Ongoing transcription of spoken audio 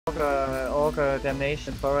Augur,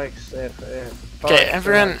 Damnation, Forex. Okay,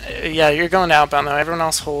 everyone, yeah, you're going outbound though. Everyone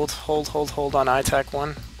else hold on ITAC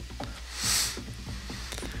 1.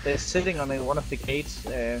 They're sitting on one of the gates.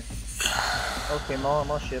 Okay,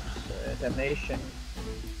 more ships. Damnation.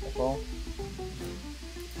 Well,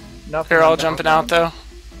 they're all jumping out though.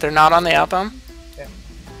 They're not on the outbound? Yeah,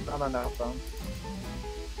 not on the outbound.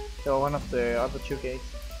 They're one of the other two gates.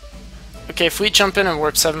 Okay, fleet jump in and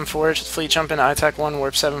warp 7-4. Fleet jump in, ITAC 1,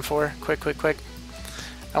 warp 7-4. Quick.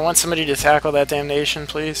 I want somebody to tackle that damnation,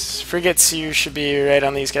 please. Frigates, you should be right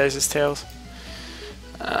on these guys' tails.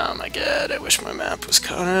 Oh my god, I wish my map was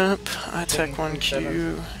caught up. ITAC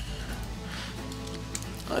 1Q.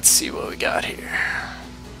 Let's see what we got here.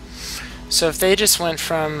 So if they just went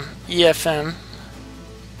from EFM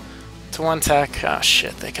to 1 tac, oh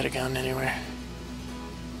shit, they could have gone anywhere.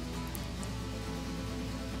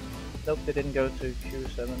 Nope, they didn't go to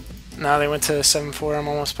Q7. No, they went to 7-4, I'm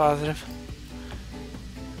almost positive.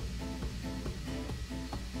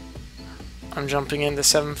 I'm jumping into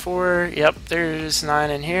 7-4. Yep, there's 9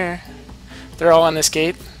 in here. They're all on this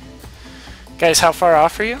gate. Guys, how far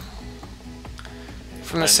off are you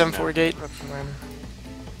from the 7-4 gate?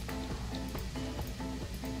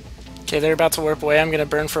 Okay, they're about to warp away. I'm gonna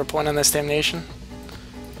burn for a point on this damnation.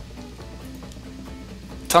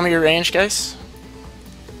 Tell me your range, guys.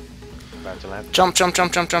 Jump.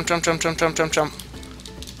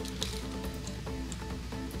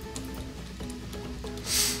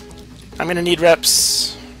 I'm gonna need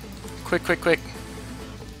reps. Quick.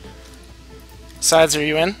 Sides, are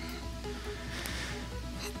you in?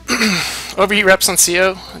 Overheat reps on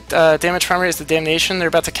CO. Damage primary is the damnation. They're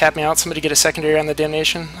about to cap me out. Somebody get a secondary on the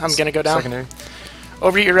damnation. I'm gonna go down. Secondary.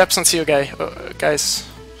 Overheat your reps on CO, guys.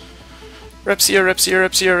 Rep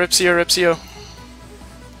CO.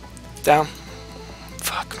 Down.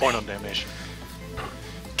 Fuck. Point on damnation.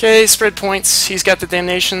 Okay, spread points. He's got the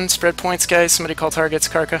damnation. Spread points, guys. Somebody call targets.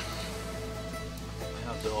 Karka.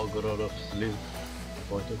 Have the Augur out of sleeve.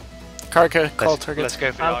 Pointed. Karka, call targets. Let's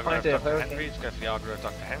go for the I'll Augur point of it, Dr. okay. Henry. Let's go for the Augur of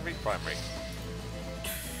Dr. Henry, primary.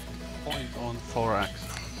 Point on thorax.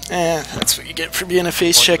 That's what you get for being a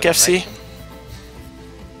face check, FC.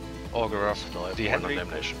 Augur of the Henry,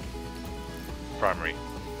 damnation. primary.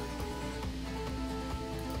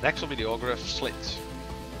 Next will be the Augur of Slits.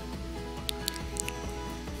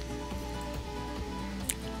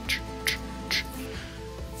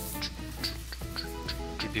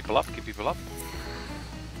 Keep people up.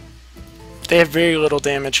 They have very little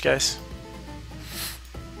damage, guys.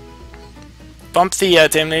 Bump the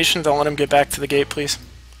damnation, don't let him get back to the gate, please.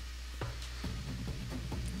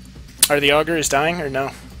 Are the augurs dying, or no?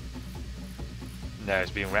 No, it's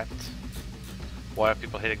being wrapped. Why are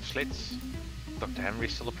people hitting slits? Dr. Henry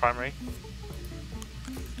still the primary.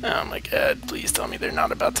 Oh my god, please tell me they're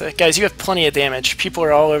not about to... Guys, you have plenty of damage. People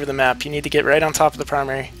are all over the map. You need to get right on top of the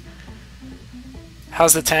primary.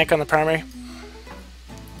 How's the tank on the primary?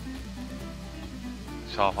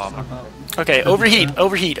 It's half armor. Okay, overheat.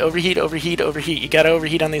 You gotta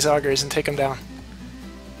overheat on these augurs and take them down.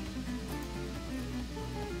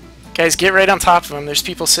 Guys, get right on top of them. There's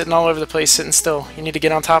people sitting all over the place, sitting still. You need to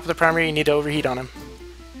get on top of the primary, you need to overheat on him.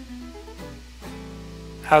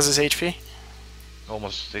 How's his HP?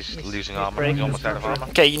 Almost, he's losing armor. He's almost out of armor.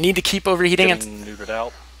 Okay, you need to keep overheating it. Neutered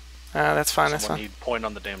out. That's fine, that's Someone fine. need point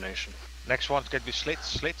on the damnation. Next one's going to be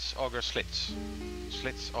slits, Augur slits.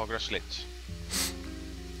 Slits, Augur slits.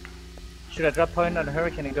 Should I drop point on the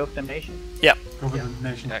Hurricane and go for Damnation? Yep. Go for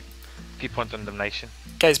damnation. Yeah. Keep point on damnation.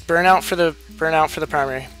 Guys, burn out for the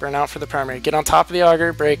primary. Get on top of the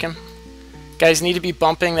augur, break him. Guys, need to be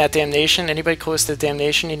bumping that damnation. Anybody close to the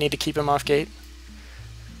damnation, you need to keep him off gate.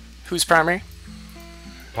 Who's primary?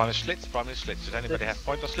 Primary slits. Does anybody have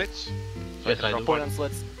point on slits? Yes, I do. Point on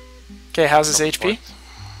slits. Okay, how's his HP?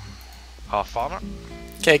 Half armor.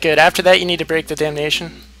 Okay, good. After that, you need to break the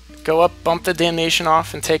damnation. Go up, bump the damnation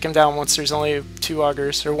off, and take him down once there's only 2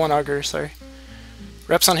 augurs, or 1 augur, sorry.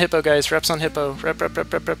 Reps on hippo, guys. Reps on hippo. Rep.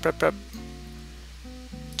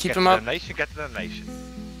 Keep him up. Damnation, get the damnation.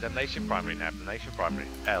 Damnation primary now. Damnation primary.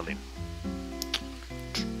 Eldin.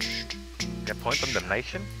 Get point on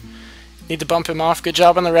damnation. Need to bump him off. Good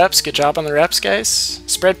job on the reps. Guys.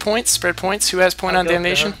 Spread points. Who has point on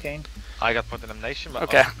damnation? I got point on damnation, but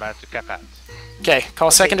okay. I'm about to cap out. Okay,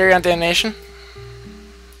 call secondary on damnation.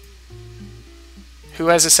 Who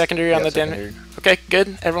has a secondary on the damnation? Okay,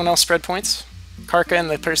 good. Everyone else spread points. Karka and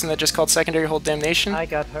the person that just called secondary hold damnation. I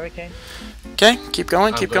got Hurricane. Okay, keep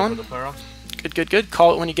going. Good.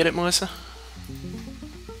 Call it when you get it, Melissa.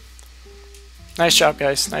 Nice job,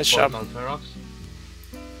 guys. Nice job.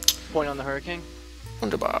 Point on the Hurricane.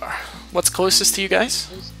 Wunderbar. What's closest to you guys?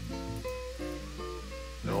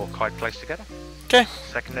 quite close together. Okay.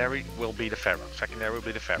 Secondary will be the Pharaohs. Secondary will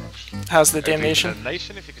be the Pharaohs. How's the Overeat damnation? the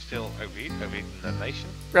nation, if you can still overeat the nation.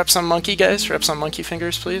 Reps on monkey, guys. Reps on monkey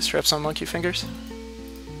fingers, please. Reps on monkey fingers.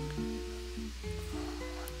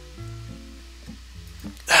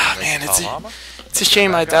 Ah, man, it's a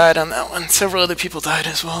shame I died on that one. Several other people died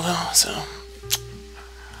as well, though, so...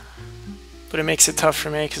 But it makes it tough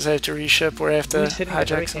for me, because I have to reship or I have to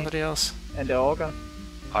hijack somebody else. And the Augur.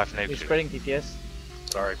 I've no He's clue. spreading DPS.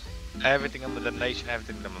 Sorry. Everything under the nation,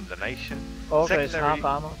 everything under the nation. Augur is half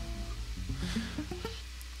armor.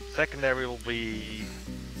 Secondary will be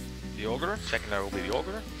the Augurer. Secondary will be the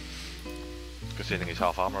Augurer. Considering he's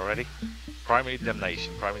half armor already. Primary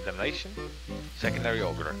Damnation. Primary Damnation. Secondary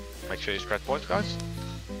Augurer. Make sure you spread points, guys.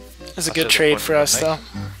 It was a good trade for us, though.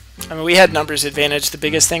 I mean, we had numbers advantage. The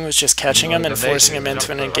biggest thing was just catching him and forcing him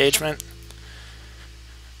into an engagement.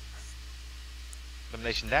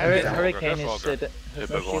 Damnation down. Hurricane is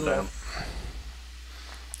Hippo going down.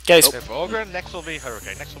 Guys, For Augurer, next will be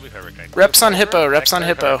Hurricane. Next will be Hurricane. reps on Hippo, reps on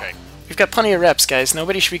Next will be Hippo. Hurricane. We've got plenty of reps, guys.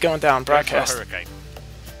 Nobody should be going down. Reps for Broadcast. Hurricane.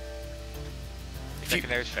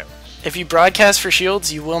 Secondary is Pharaohs. If you broadcast for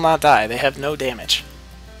shields, you will not die. They have no damage.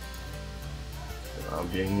 I'm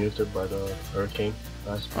being muted by the hurricane.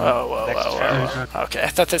 Nice. Whoa, whoa, Next whoa, is whoa. Pharaohs. Okay, I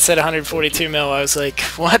thought that said 142 mil. I was like,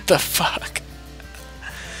 what the fuck?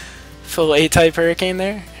 Full A-type hurricane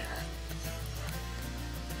there?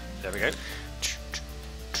 There we go.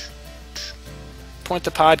 Point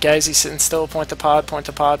the pod, guys. He's sitting still. Point the pod, point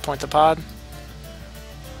the pod, point the pod.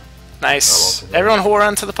 Nice. Everyone whore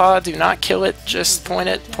onto the pod. Do not kill it. Just point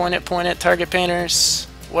it, point it, point it. Target painters,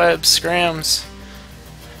 webs, scrams.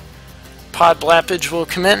 Pod blappage will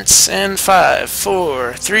commence in 5,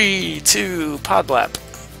 4, 3, 2, pod blap.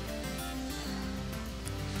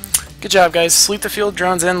 Good job, guys. Loot the field,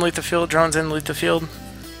 drones in, loot the field, drones in, loot the field.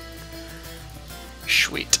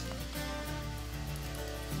 Sweet.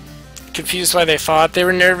 Confused why they fought. They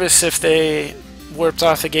were nervous if they warped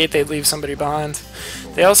off the gate, they'd leave somebody behind.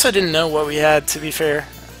 They also didn't know what we had, to be fair.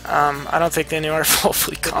 I don't think they knew our full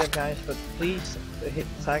fleet comp. Guys, but please hit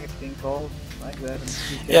targets being called like that.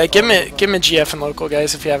 Yeah, give him a GF and local,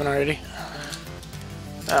 guys, if you haven't already.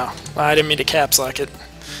 Oh, well, I didn't mean to caps lock it.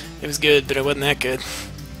 It was good, but it wasn't that good.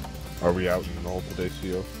 Are we out in the null today,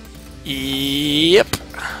 CO? Yep.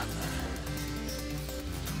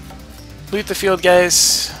 Loot the field,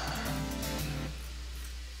 guys.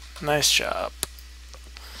 Nice job.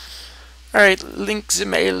 Alright, link the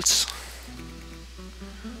mails.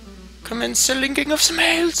 Commence the linking of the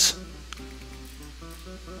mails.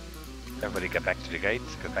 Everybody get back to the gate.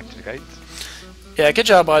 Get back to the gate. Yeah, good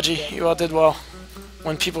job, Aji. You all did well.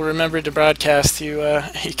 When people remembered to broadcast, you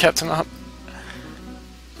kept them up.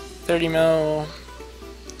 30 mil.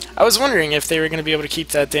 I was wondering if they were going to be able to keep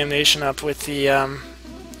that damnation up with the,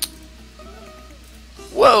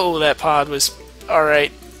 Whoa, that pod was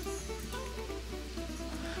alright.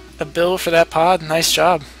 A bill for that pod? Nice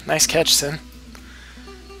job. Nice catch, Sin.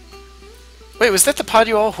 Wait, was that the pod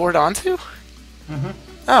you all whored onto? Mm-hmm.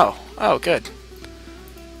 Oh, good.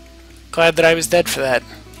 Glad that I was dead for that.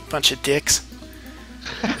 Bunch of dicks.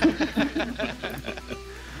 You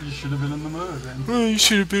should have been in the mood then. Oh, you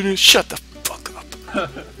should have been in. Shut the fuck up.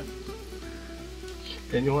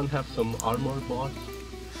 Anyone have some armor bots?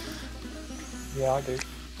 Yeah, I do.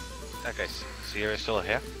 Okay, Sierra is still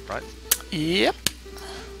here, right? Yep.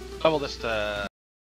 I will just